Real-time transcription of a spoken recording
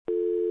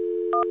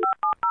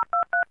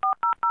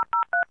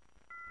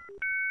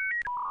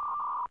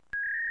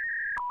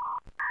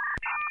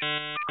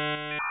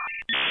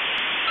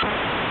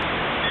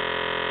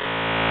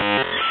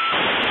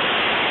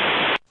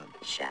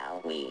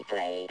Shall we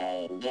play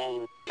a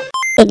game?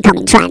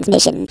 Incoming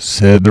transmission.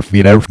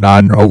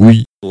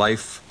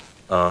 Life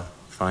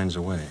finds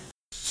a way.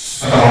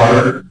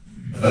 Start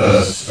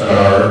the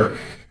Stark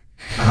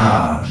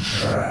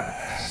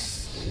Contrast.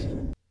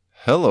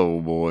 Hello,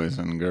 boys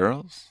and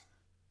girls.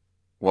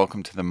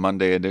 Welcome to the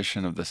Monday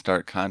edition of the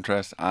Stark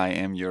Contrast. I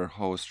am your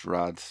host,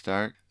 Rod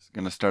Stark. I'm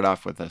going to start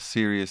off with a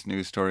serious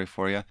news story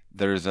for you.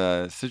 There's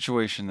a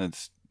situation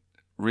that's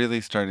really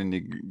starting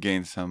to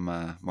gain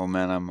some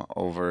momentum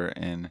over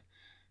in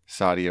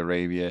Saudi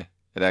Arabia.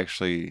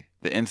 The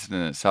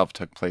incident itself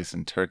took place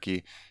in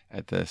Turkey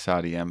at the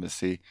Saudi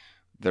embassy.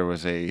 There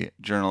was a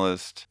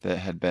journalist that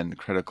had been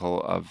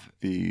critical of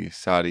the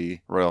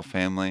Saudi royal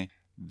family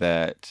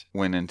that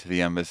went into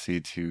the embassy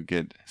to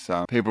get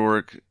some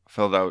paperwork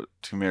filled out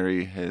to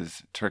marry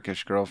his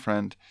Turkish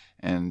girlfriend,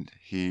 and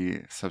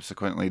he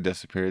subsequently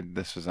disappeared.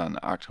 This was on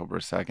October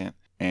 2nd,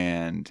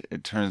 and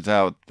it turns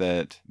out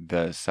that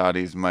the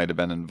Saudis might have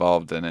been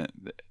involved in it.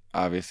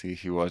 Obviously,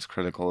 he was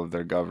critical of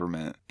their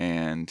government,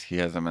 and he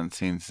hasn't been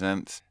seen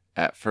since.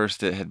 At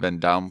first, it had been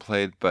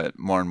downplayed, but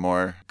more and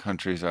more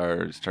countries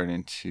are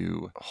starting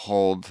to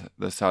hold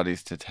the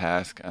Saudis to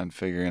task on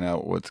figuring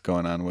out what's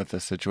going on with the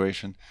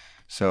situation.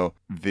 So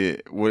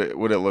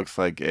what it looks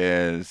like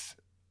is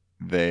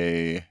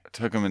they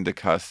took him into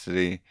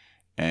custody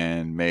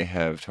and may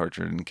have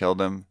tortured and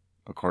killed him,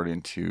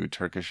 according to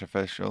Turkish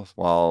officials.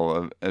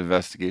 While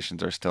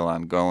investigations are still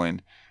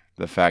ongoing,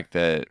 the fact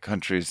that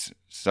countries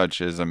such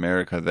as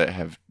America that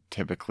have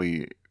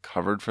typically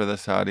covered for the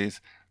Saudis,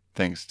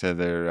 thanks to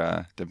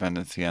their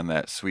dependency on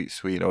that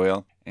sweet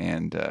oil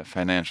and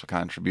financial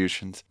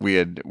contributions,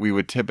 we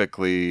would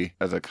typically,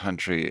 as a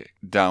country,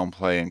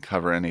 downplay and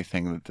cover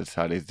anything that the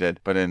Saudis did.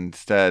 But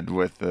instead,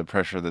 with the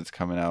pressure that's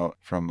coming out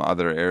from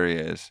other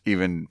areas,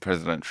 even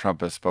President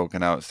Trump has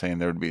spoken out saying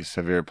there would be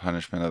severe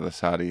punishment of the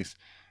Saudis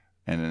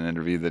in an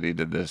interview that he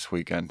did this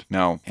weekend.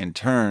 Now, in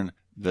turn,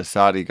 the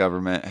Saudi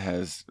government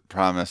has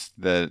promised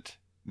that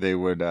they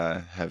would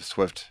have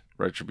swift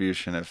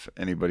retribution if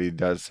anybody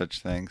does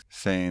such things,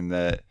 saying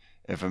that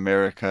if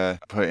America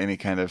put any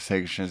kind of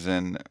sanctions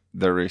in,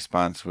 their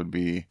response would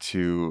be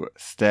to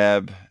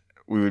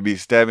we would be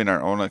stabbing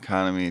our own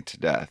economy to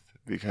death,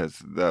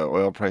 because the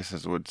oil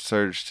prices would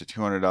surge to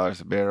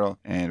 $200 a barrel,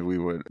 and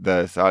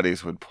the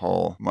Saudis would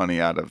pull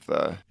money out of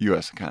the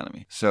U.S.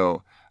 economy.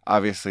 So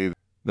obviously,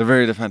 they're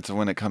very defensive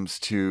when it comes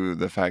to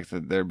the fact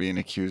that they're being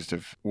accused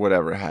of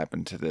whatever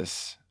happened to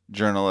this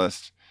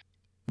journalist.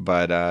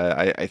 But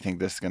I think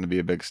this is going to be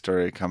a big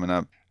story coming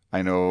up.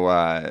 I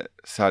know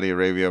Saudi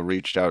Arabia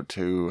reached out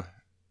to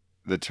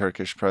the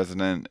Turkish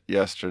president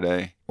last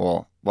night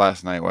while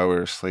we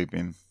were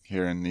sleeping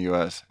here in the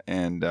U.S.,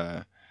 and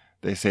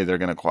they say they're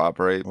going to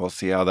cooperate. We'll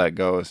see how that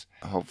goes.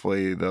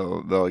 Hopefully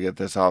they'll get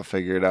this all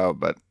figured out,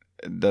 but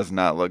it does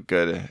not look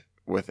good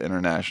with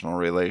international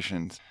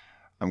relations.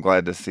 I'm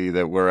glad to see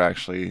that we're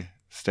actually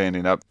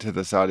standing up to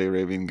the Saudi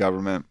Arabian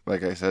government.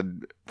 Like I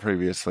said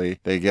previously,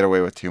 they get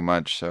away with too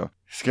much. So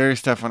scary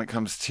stuff when it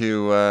comes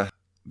to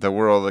the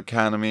world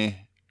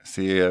economy.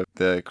 See,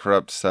 the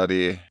corrupt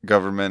Saudi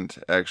government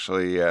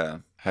actually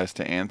has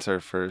to answer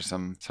for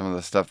some of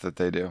the stuff that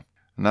they do.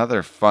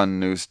 Another fun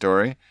news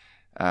story.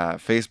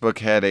 Facebook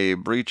had a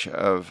breach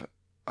of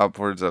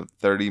upwards of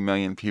 30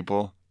 million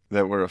people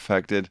that were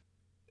affected.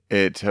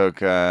 It took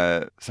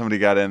somebody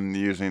got in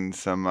using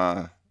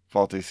some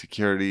faulty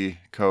security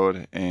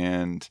code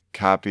and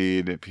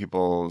copied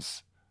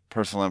people's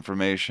personal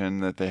information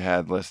that they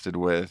had listed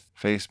with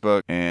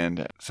Facebook,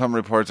 and some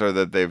reports are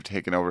that they've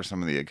taken over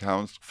some of the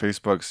accounts.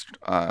 Facebook's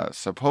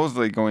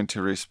supposedly going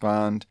to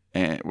respond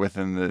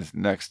within the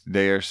next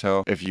day or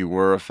so. If you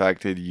were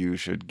affected, you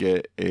should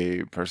get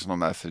a personal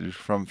message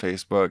from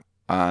Facebook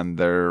on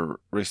their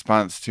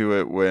response to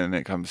it when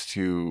it comes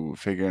to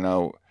figuring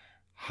out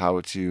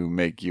how to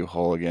make you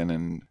whole again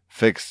and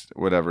fix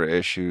whatever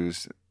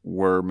issues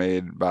were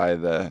made by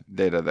the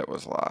data that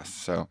was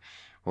lost. So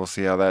we'll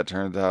see how that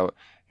turns out.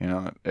 You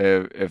know,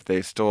 if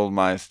they stole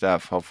my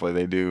stuff, hopefully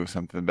they do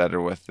something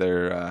better with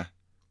their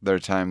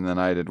time than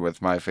I did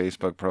with my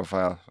Facebook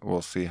profile.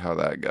 We'll see how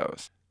that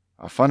goes.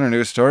 A funner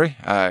news story.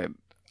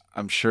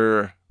 I'm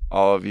sure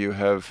all of you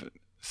have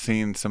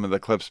seen some of the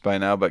clips by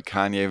now, but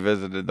Kanye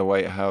visited the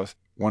White House.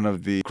 One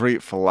of the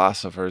great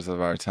philosophers of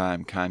our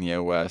time,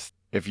 Kanye West.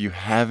 If you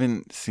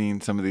haven't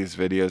seen some of these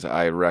videos,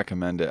 I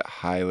recommend it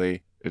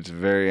highly. It's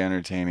very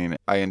entertaining.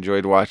 I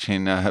enjoyed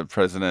watching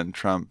President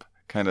Trump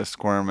kind of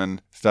squirming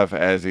stuff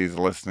as he's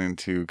listening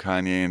to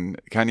Kanye. And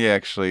Kanye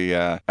actually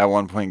at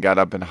one point got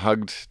up and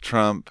hugged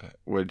Trump,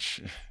 which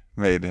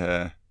made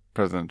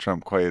President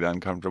Trump quite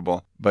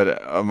uncomfortable.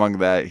 But among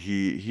that,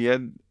 he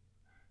had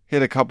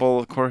a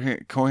couple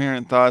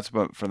coherent thoughts,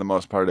 but for the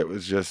most part, it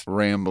was just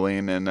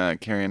rambling and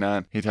carrying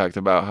on. He talked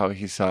about how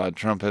he saw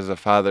Trump as a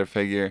father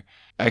figure.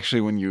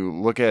 Actually, when you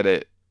look at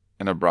it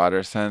in a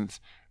broader sense,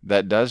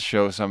 that does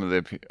show some of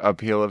the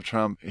appeal of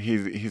Trump.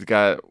 He's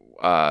got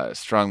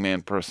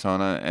strongman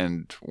persona,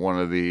 and one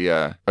of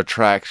the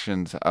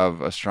attractions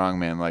of a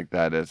strongman like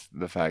that is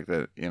the fact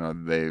that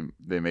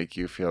they make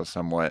you feel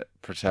somewhat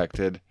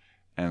protected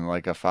and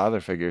like a father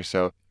figure.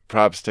 So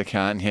props to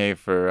Kanye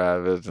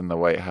for visiting the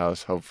White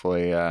House.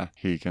 Hopefully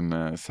he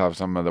can solve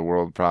some of the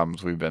world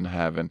problems we've been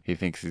having. He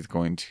thinks he's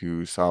going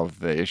to solve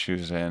the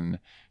issues in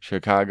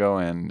Chicago,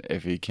 and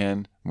if he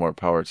can, more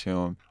power to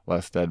him.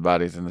 Less dead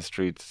bodies in the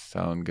streets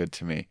sound good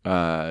to me.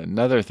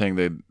 Another thing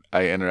that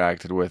I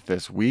interacted with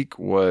this week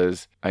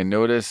was I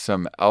noticed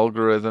some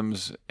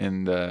algorithms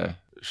in the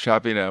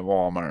shopping at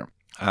Walmart.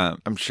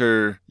 I'm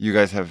sure you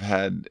guys have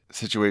had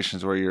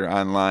situations where you're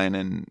online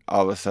and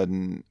all of a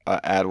sudden an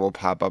ad will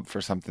pop up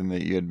for something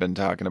that you had been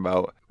talking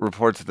about.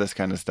 Reports of this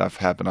kind of stuff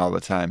happen all the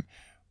time.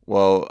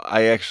 Well,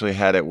 I actually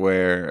had it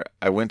where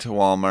I went to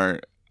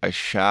Walmart, I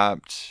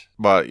shopped,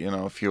 bought,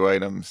 a few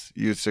items,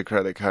 used a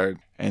credit card,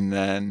 and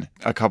then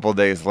a couple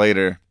days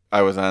later,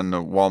 I was on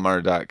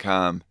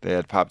Walmart.com. They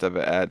had popped up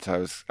an ad,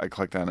 so I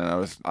clicked on it, and I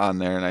was on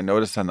there, and I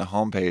noticed on the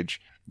homepage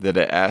that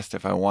it asked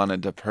if I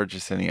wanted to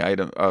purchase any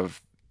item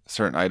of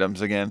certain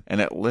items again,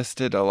 and it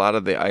listed a lot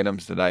of the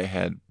items that I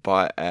had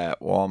bought at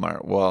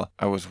Walmart. Well,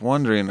 I was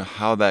wondering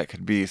how that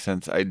could be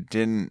since I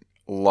didn't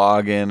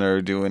log in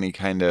or do any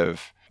kind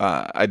of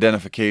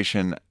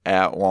identification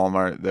at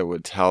Walmart that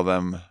would tell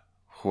them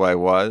who I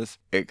was,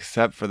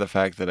 except for the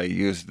fact that I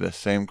used the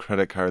same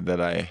credit card that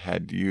I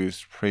had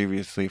used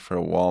previously for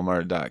a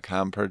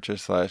Walmart.com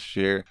purchase last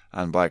year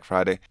on Black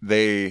Friday.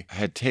 They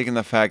had taken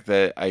the fact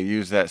that I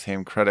used that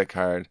same credit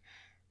card,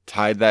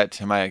 tied that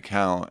to my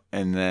account,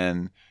 and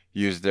then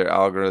used their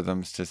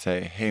algorithms to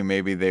say, hey,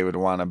 maybe they would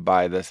want to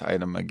buy this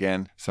item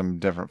again, some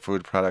different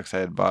food products I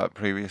had bought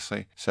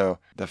previously. So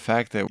the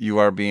fact that you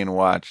are being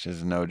watched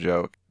is no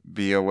joke.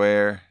 Be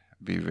aware,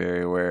 be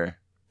very aware.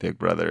 Big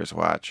Brother is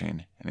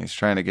watching, and he's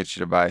trying to get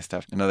you to buy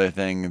stuff. Another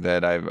thing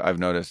that I've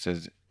noticed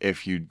is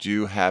if you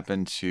do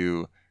happen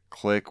to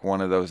click one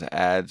of those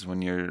ads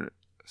when you're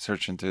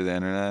searching through the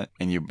internet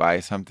and you buy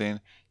something,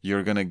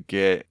 you're going to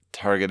get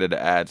targeted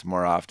ads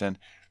more often.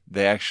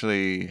 They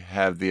actually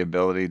have the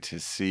ability to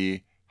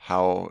see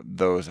how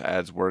those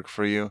ads work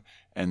for you,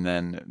 and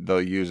then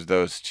they'll use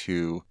those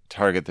to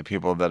target the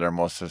people that are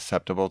most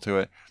susceptible to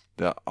it.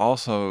 They'll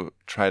also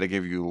try to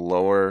give you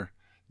lower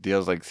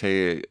deals, like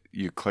say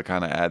you click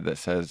on an ad that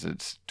says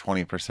it's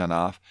 20%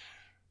 off.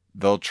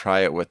 They'll try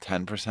it with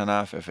 10%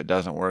 off. If it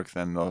doesn't work,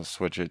 then they'll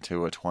switch it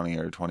to a 20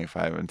 or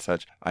 25 and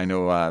such. I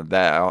know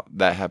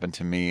that happened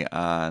to me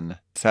on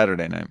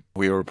Saturday night.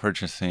 We were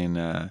purchasing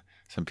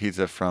some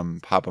pizza from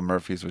Papa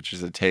Murphy's, which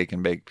is a take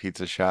and bake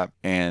pizza shop,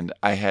 and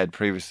I had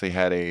previously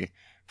had a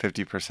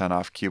 50%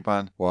 off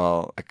coupon.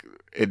 Well,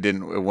 it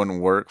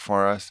wouldn't work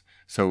for us,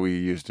 so we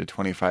used a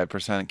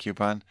 25%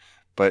 coupon.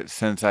 But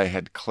since I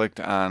had clicked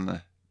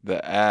on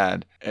the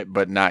ad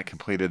but not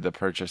completed the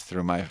purchase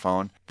through my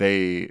phone,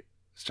 they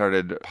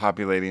started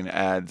populating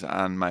ads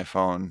on my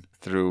phone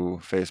through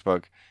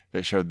Facebook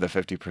that showed the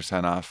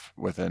 50% off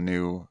with a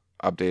new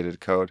updated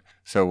code.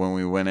 So when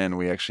we went in,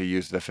 we actually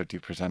used the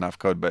 50% off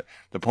code. But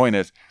the point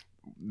is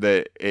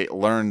that it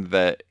learned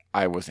that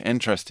I was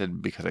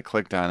interested because I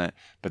clicked on it,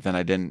 but then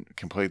I didn't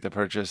complete the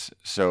purchase.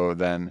 So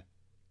then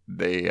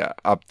they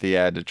upped the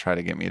ad to try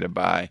to get me to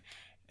buy.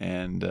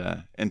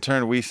 And in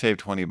turn, we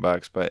saved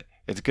 $20, but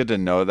it's good to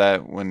know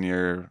that when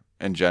you're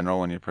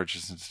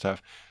purchasing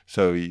stuff,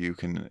 so you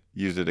can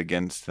use it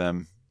against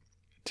them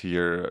to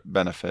your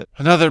benefit.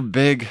 Another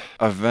big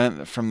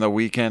event from the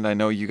weekend I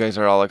know you guys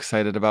are all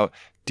excited about.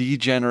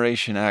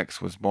 D-Generation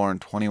X was born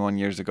 21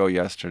 years ago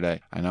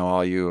yesterday. I know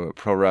all you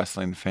pro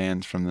wrestling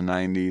fans from the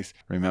 90s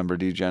remember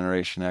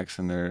D-Generation X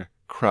and their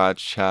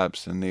crotch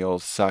chops and the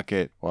old suck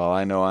it. Well,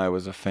 I know I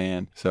was a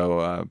fan.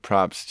 So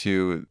props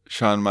to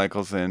Shawn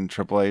Michaels and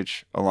Triple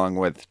H, along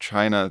with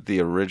Chyna,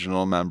 the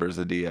original members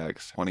of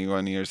DX,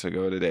 21 years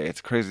ago today. It's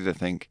crazy to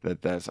think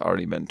that that's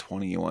already been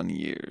 21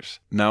 years.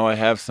 Now I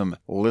have some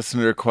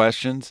listener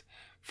questions.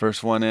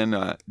 First one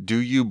in, do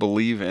you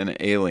believe in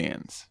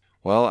aliens?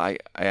 Well, I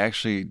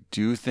actually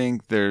do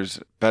think there's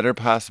better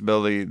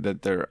possibility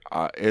that there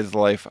is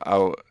life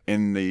out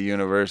in the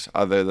universe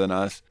other than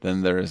us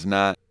than there is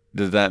not.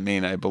 Does that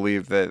mean I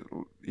believe that,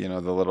 the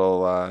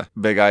little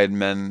big-eyed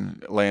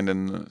men land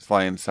in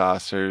flying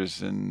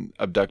saucers and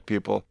abduct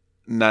people?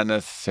 Not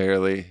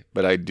necessarily,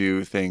 but I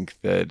do think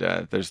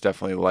that there's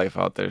definitely life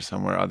out there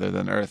somewhere other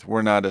than Earth.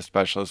 We're not as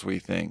special as we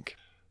think.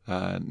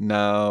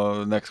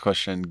 Now, next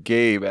question.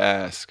 Gabe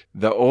asks,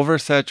 the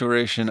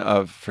oversaturation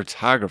of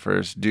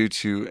photographers due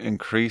to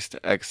increased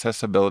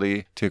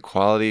accessibility to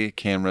quality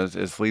cameras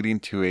is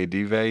leading to a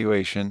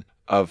devaluation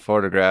of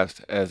photographs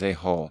as a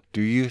whole.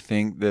 Do you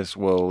think this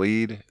will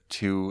lead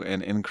to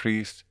an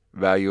increased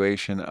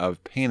valuation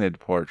of painted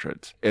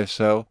portraits? If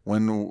so,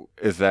 when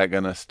is that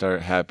going to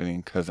start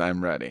happening? Because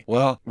I'm ready.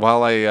 Well,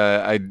 while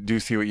I do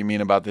see what you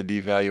mean about the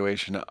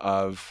devaluation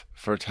of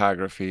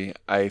photography,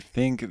 I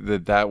think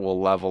that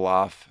will level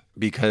off,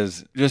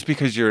 because just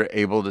because you're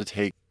able to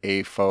take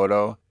a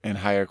photo in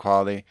higher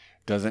quality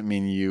doesn't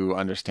mean you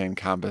understand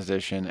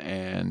composition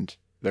and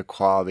the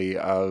quality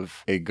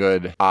of a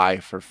good eye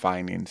for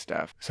finding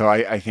stuff. So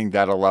I think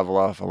that'll level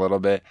off a little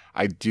bit.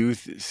 I do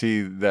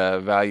see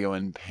the value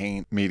in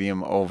paint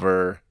medium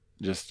over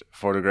just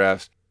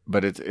photographs,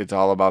 but it's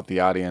all about the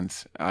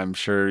audience. I'm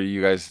sure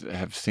you guys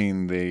have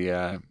seen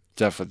the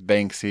stuff with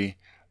Banksy,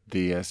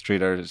 the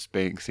street artist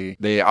Banksy.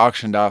 They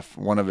auctioned off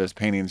one of his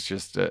paintings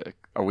just a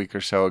week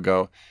or so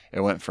ago.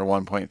 It went for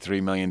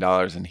 $1.3 million,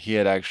 and he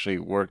had actually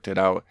worked it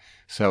out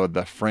so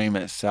the frame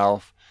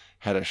itself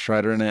had a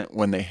shredder in it.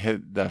 When they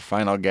hit the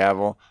final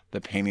gavel, the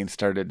painting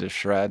started to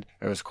shred.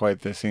 It was quite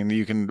the scene.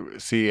 You can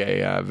see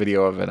a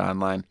video of it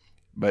online,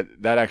 but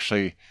that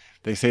actually,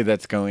 they say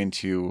that's going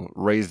to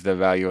raise the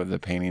value of the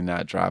painting,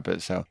 not drop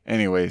it. So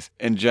anyways,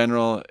 in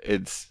general,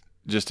 it's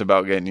just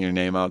about getting your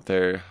name out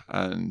there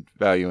and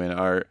valuing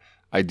art.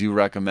 I do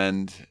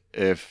recommend,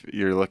 if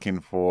you're looking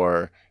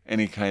for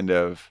any kind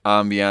of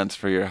ambiance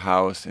for your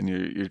house and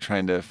you're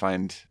trying to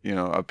find,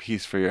 a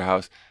piece for your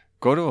house,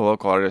 go to a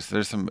local artist.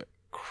 There's some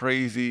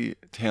crazy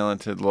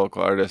talented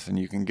local artists, and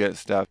you can get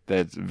stuff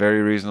that's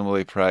very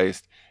reasonably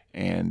priced,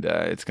 and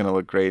it's going to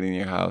look great in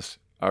your house.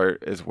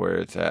 Art is where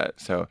it's at.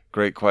 So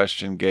great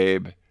question,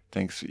 Gabe.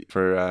 Thanks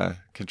for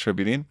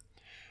contributing.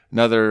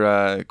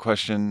 Another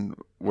question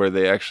where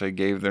they actually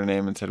gave their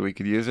name and said we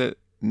could use it.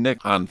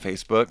 Nick on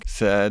Facebook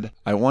said,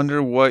 I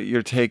wonder what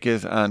your take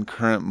is on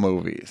current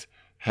movies.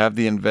 Have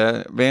the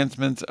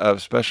advancements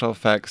of special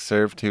effects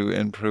served to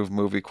improve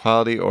movie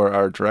quality, or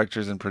are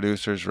directors and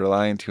producers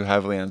relying too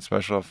heavily on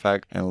special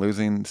effects and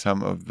losing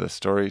some of the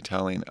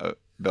storytelling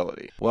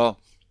ability? Well,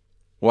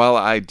 while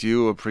I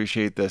do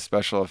appreciate the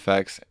special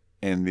effects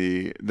and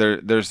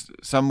there's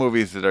some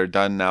movies that are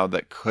done now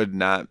that could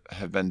not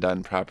have been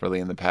done properly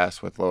in the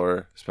past with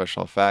lower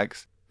special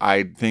effects,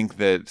 I think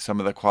that some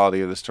of the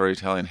quality of the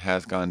storytelling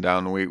has gone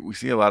down. We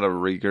see a lot of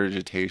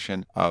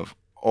regurgitation of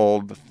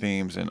old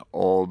themes and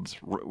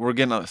we're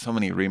getting so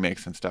many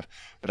remakes and stuff,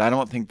 but I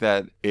don't think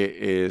that it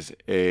is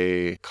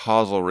a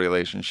causal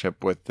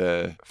relationship with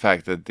the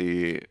fact that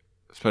the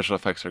special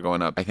effects are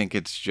going up. I think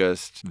it's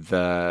just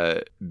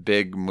the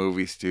big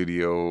movie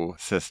studio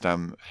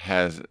system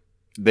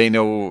they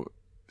know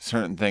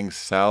certain things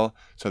sell,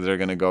 so they're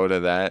going to go to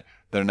that.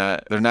 They're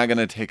not going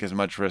to take as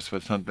much risk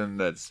with something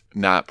that's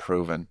not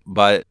proven.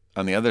 But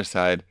on the other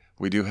side,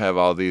 we do have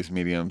all these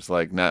mediums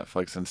like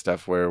Netflix and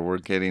stuff where we're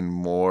getting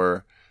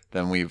more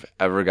than we've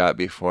ever got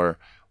before.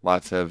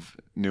 Lots of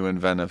new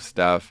inventive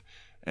stuff.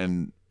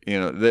 And,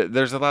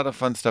 there's a lot of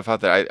fun stuff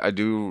out there. I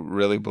do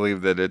really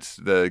believe that it's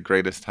the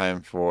greatest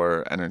time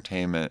for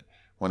entertainment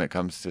when it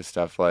comes to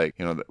stuff like,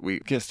 we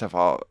get stuff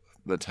all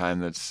the time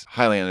that's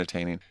highly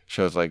entertaining.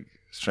 Shows like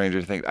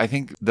Stranger Things. I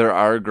think there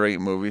are great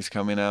movies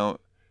coming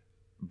out,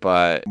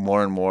 but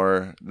more and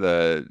more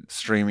the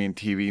streaming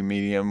TV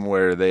medium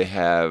where they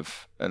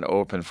have an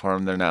open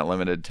forum, they're not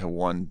limited to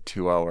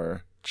 1-2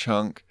 hour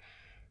chunk,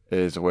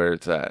 is where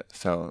it's at.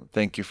 So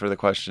thank you for the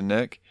question,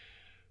 Nick.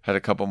 Had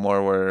a couple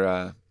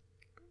more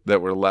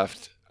that were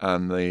left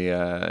on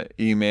the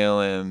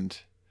email, and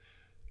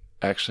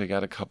actually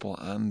got a couple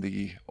on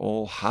the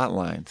old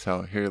hotline.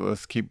 So here,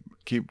 let's keep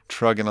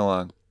trugging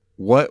along.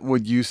 What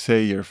would you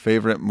say your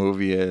favorite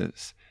movie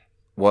is?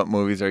 What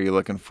movies are you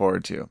looking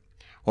forward to?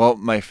 Well,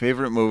 my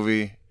favorite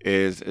movie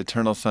is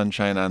Eternal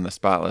Sunshine on the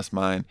Spotless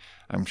Mind.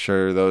 I'm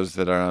sure those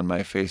that are on my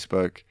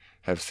Facebook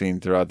have seen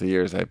throughout the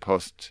years. I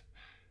post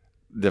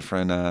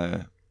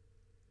different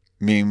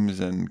memes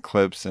and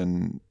clips,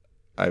 and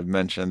I've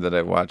mentioned that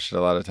I've watched it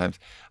a lot of times.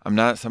 I'm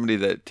not somebody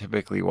that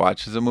typically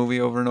watches a movie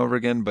over and over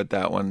again, but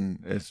that one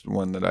is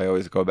one that I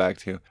always go back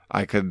to.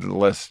 I could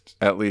list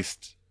at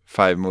least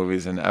 5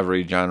 movies in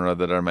every genre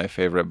that are my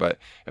favorite, but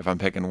if I'm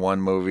picking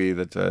one movie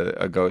that's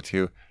a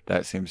go-to,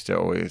 that seems to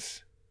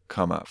always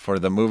come up. For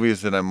the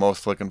movies that I'm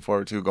most looking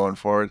forward to going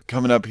forward,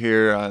 coming up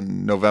here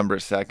on November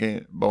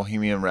 2nd,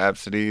 Bohemian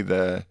Rhapsody,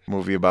 the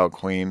movie about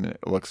Queen,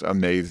 looks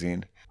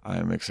amazing.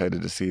 I'm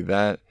excited to see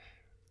that.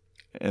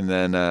 And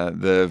then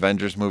the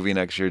Avengers movie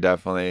next year,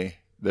 definitely.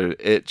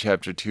 It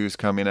Chapter 2 is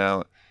coming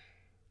out.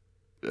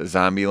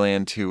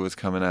 Zombieland 2 is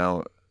coming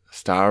out.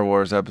 Star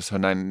Wars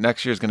Episode 9.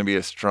 Next year is going to be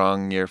a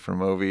strong year for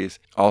movies.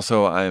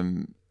 Also,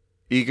 I'm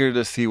eager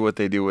to see what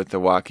they do with the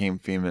Joaquin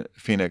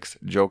Phoenix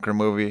Joker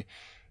movie.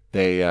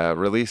 They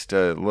released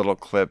a little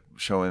clip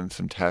showing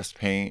some test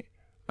paint.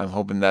 I'm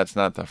hoping that's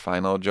not the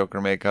final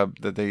Joker makeup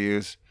that they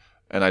use,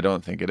 and I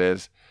don't think it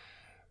is.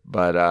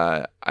 But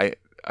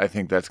I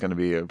think that's going to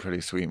be a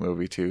pretty sweet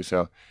movie too.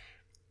 So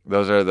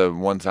those are the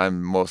ones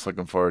I'm most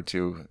looking forward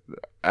to,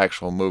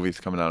 actual movies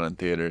coming out in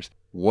theaters.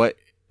 What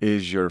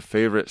is your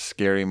favorite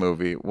scary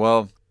movie?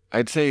 Well,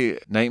 I'd say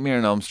Nightmare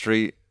on Elm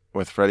Street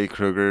with Freddy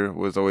Krueger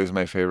was always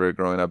my favorite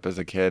growing up as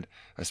a kid,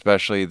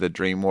 especially the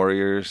Dream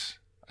Warriors.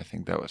 I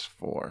think that was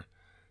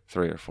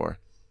 3 or 4.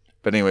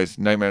 But anyways,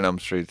 Nightmare on Elm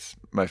Street's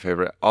my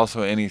favorite.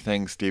 Also,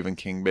 anything Stephen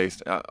King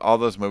based, all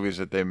those movies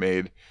that they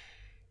made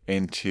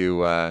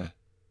into,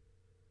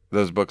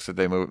 those books that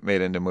they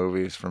made into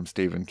movies from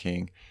Stephen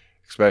King,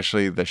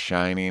 especially The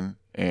Shining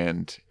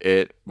And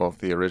both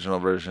the original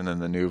version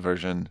and the new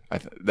version,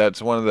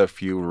 that's one of the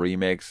few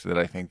remakes that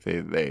I think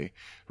they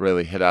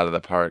really hit out of the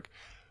park.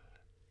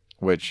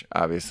 Which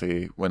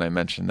obviously, when I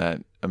mentioned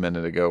that a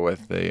minute ago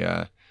with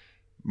the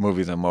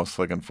movies I'm most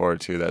looking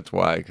forward to, that's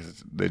why,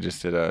 because they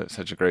just did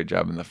such a great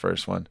job in the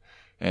first one.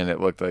 And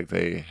it looked like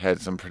they had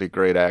some pretty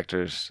great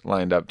actors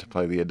lined up to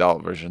play the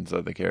adult versions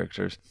of the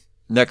characters.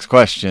 Next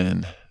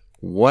question.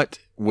 What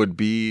would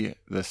be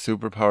the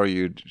superpower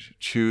you'd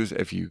choose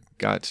if you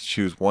got to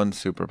choose one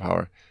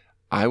superpower?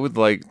 I would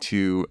like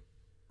to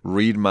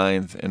read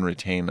minds and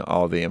retain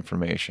all the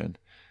information.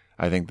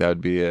 I think that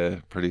would be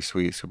a pretty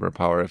sweet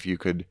superpower if you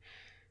could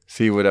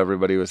see what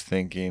everybody was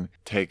thinking,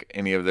 take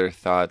any of their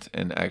thoughts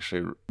and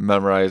actually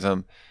memorize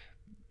them.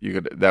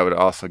 That would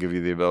also give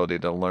you the ability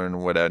to learn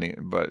what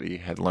anybody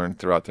had learned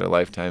throughout their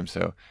lifetime.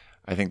 So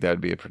I think that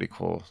would be a pretty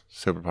cool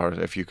superpower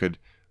if you could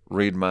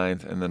read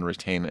minds and then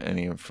retain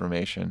any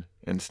information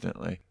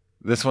instantly.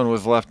 This one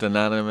was left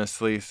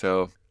anonymously,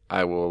 so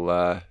I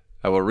will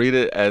read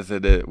it as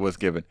it was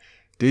given.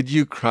 Did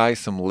you cry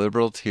some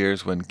liberal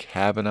tears when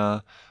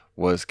Kavanaugh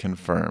was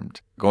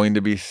confirmed? Going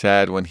to be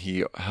sad when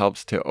he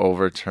helps to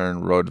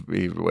overturn Roe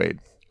v. Wade.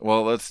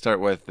 Well, let's start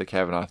with the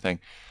Kavanaugh thing.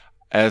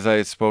 As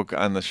I spoke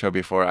on the show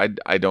before,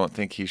 I don't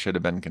think he should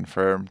have been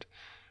confirmed.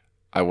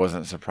 I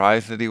wasn't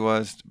surprised that he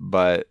was,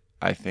 but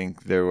I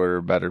think there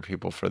were better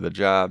people for the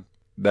job.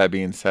 That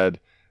being said,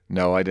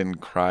 no, I didn't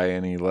cry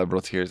any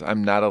liberal tears.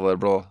 I'm not a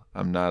liberal.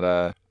 I'm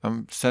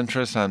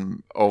centrist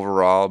on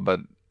overall, but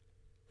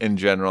in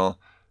general,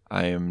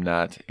 I am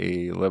not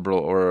a liberal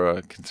or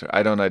a conservative.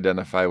 I don't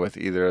identify with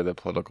either of the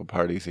political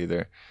parties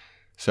either.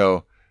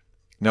 So,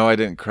 no, I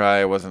didn't cry.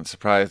 I wasn't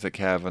surprised that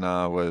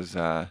Kavanaugh was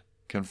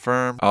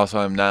confirmed. Also,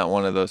 I'm not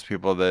one of those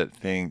people that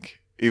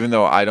think, even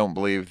though I don't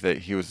believe that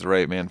he was the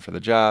right man for the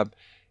job,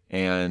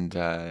 and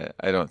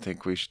I don't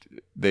think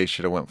they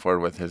should have went forward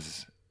with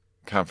his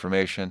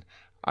confirmation.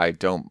 I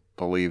don't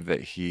believe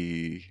that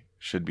he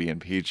should be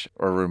impeached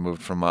or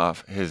removed from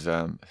off his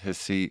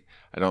seat.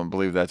 I don't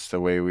believe that's the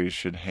way we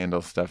should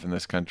handle stuff in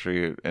this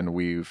country, and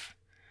we've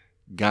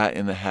got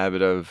in the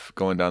habit of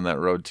going down that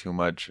road too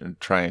much and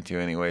trying to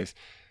anyways.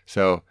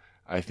 So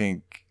I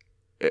think,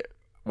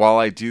 while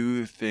I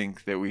do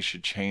think that we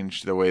should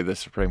change the way the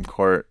Supreme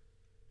Court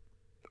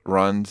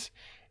runs,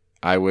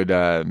 I would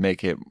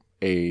make it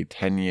a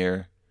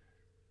 10-year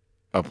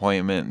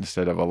appointment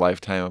instead of a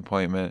lifetime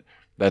appointment.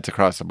 That's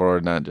across the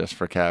board, not just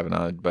for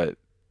Kavanaugh, but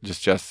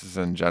just justice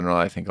in general.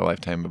 I think a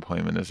lifetime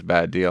appointment is a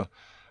bad deal.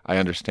 I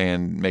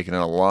understand making it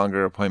a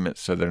longer appointment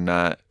so they're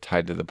not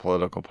tied to the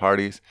political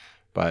parties,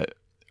 but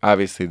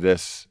obviously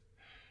this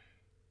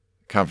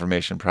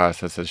confirmation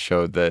process has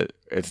showed that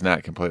it's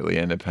not completely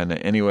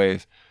independent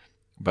anyways,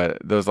 but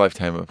those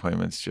lifetime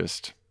appointments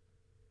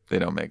they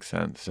don't make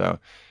sense. So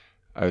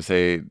I would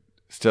say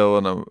still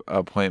an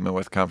appointment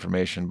with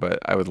confirmation, but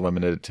I would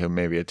limit it to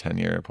maybe a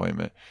 10-year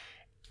appointment.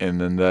 And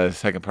then the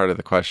second part of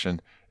the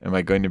question, am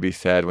I going to be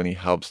sad when he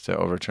helps to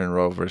overturn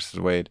Roe versus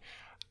Wade?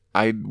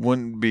 I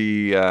wouldn't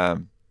be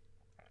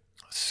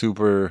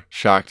super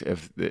shocked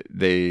if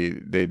they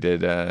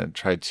did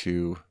try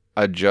to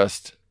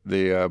adjust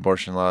the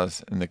abortion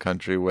laws in the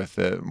country with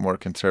the more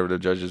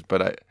conservative judges.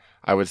 But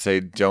I would say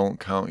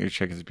don't count your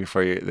chickens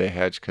before they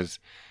hatch, because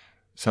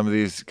some of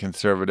these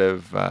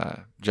conservative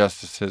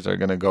justices are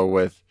going to go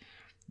with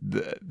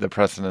the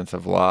precedents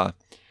of law.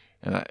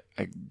 And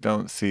I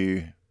don't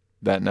see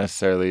that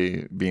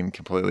necessarily being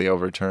completely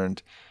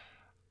overturned.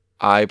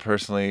 I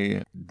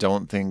personally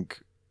don't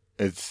think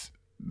it's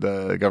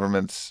the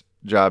government's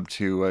job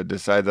to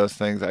decide those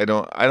things. I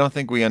don't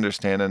think we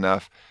understand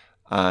enough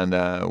on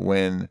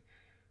when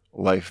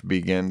life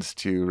begins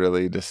to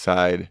really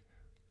decide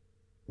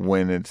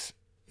when it's,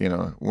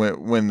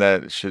 when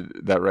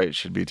that right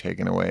should be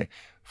taken away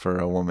for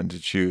a woman to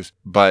choose.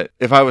 But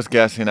if I was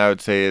guessing, I would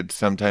say it's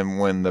sometime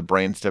when the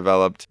brain's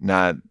developed,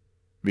 not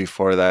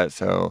before that.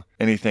 So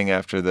anything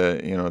after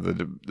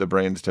the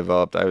brain's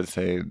developed, I would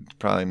say it's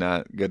probably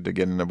not good to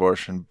get an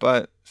abortion,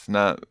 but it's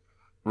not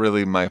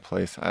really my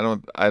place. I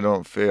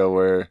don't feel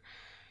where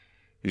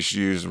you should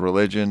use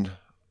religion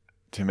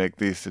to make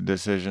these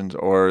decisions,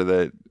 or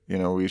that,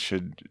 we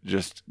should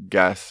just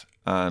guess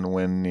on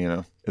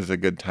when, is a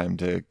good time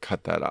to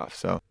cut that off.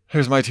 So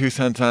here's my 2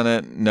 cents on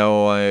it.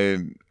 No,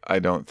 I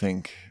don't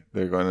think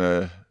they're going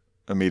to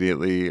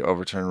immediately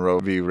overturn Roe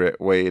v.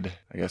 Wade.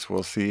 I guess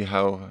we'll see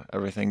how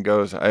everything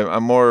goes.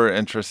 I'm more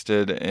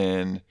interested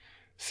in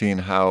seeing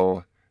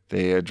how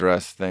they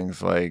address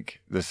things like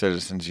the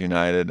Citizens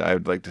United. I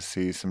would like to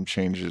see some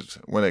changes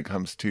when it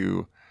comes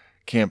to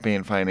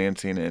campaign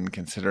financing and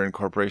considering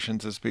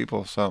corporations as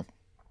people. So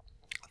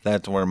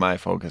that's where my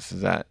focus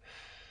is at.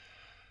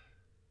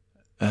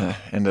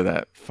 Into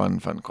that fun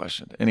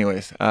question.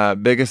 Anyways,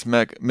 biggest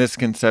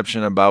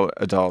misconception about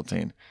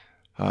adulting.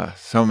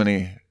 So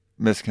many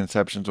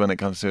misconceptions when it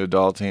comes to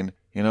adulting.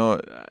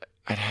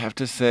 I'd have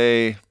to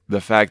say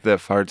the fact that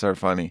farts are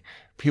funny.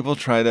 People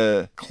try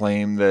to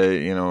claim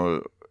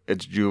that,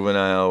 it's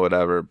juvenile,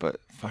 whatever, but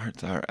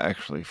farts are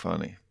actually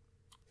funny.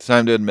 It's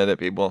time to admit it,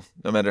 people.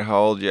 No matter how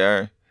old you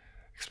are,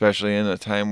 especially in a time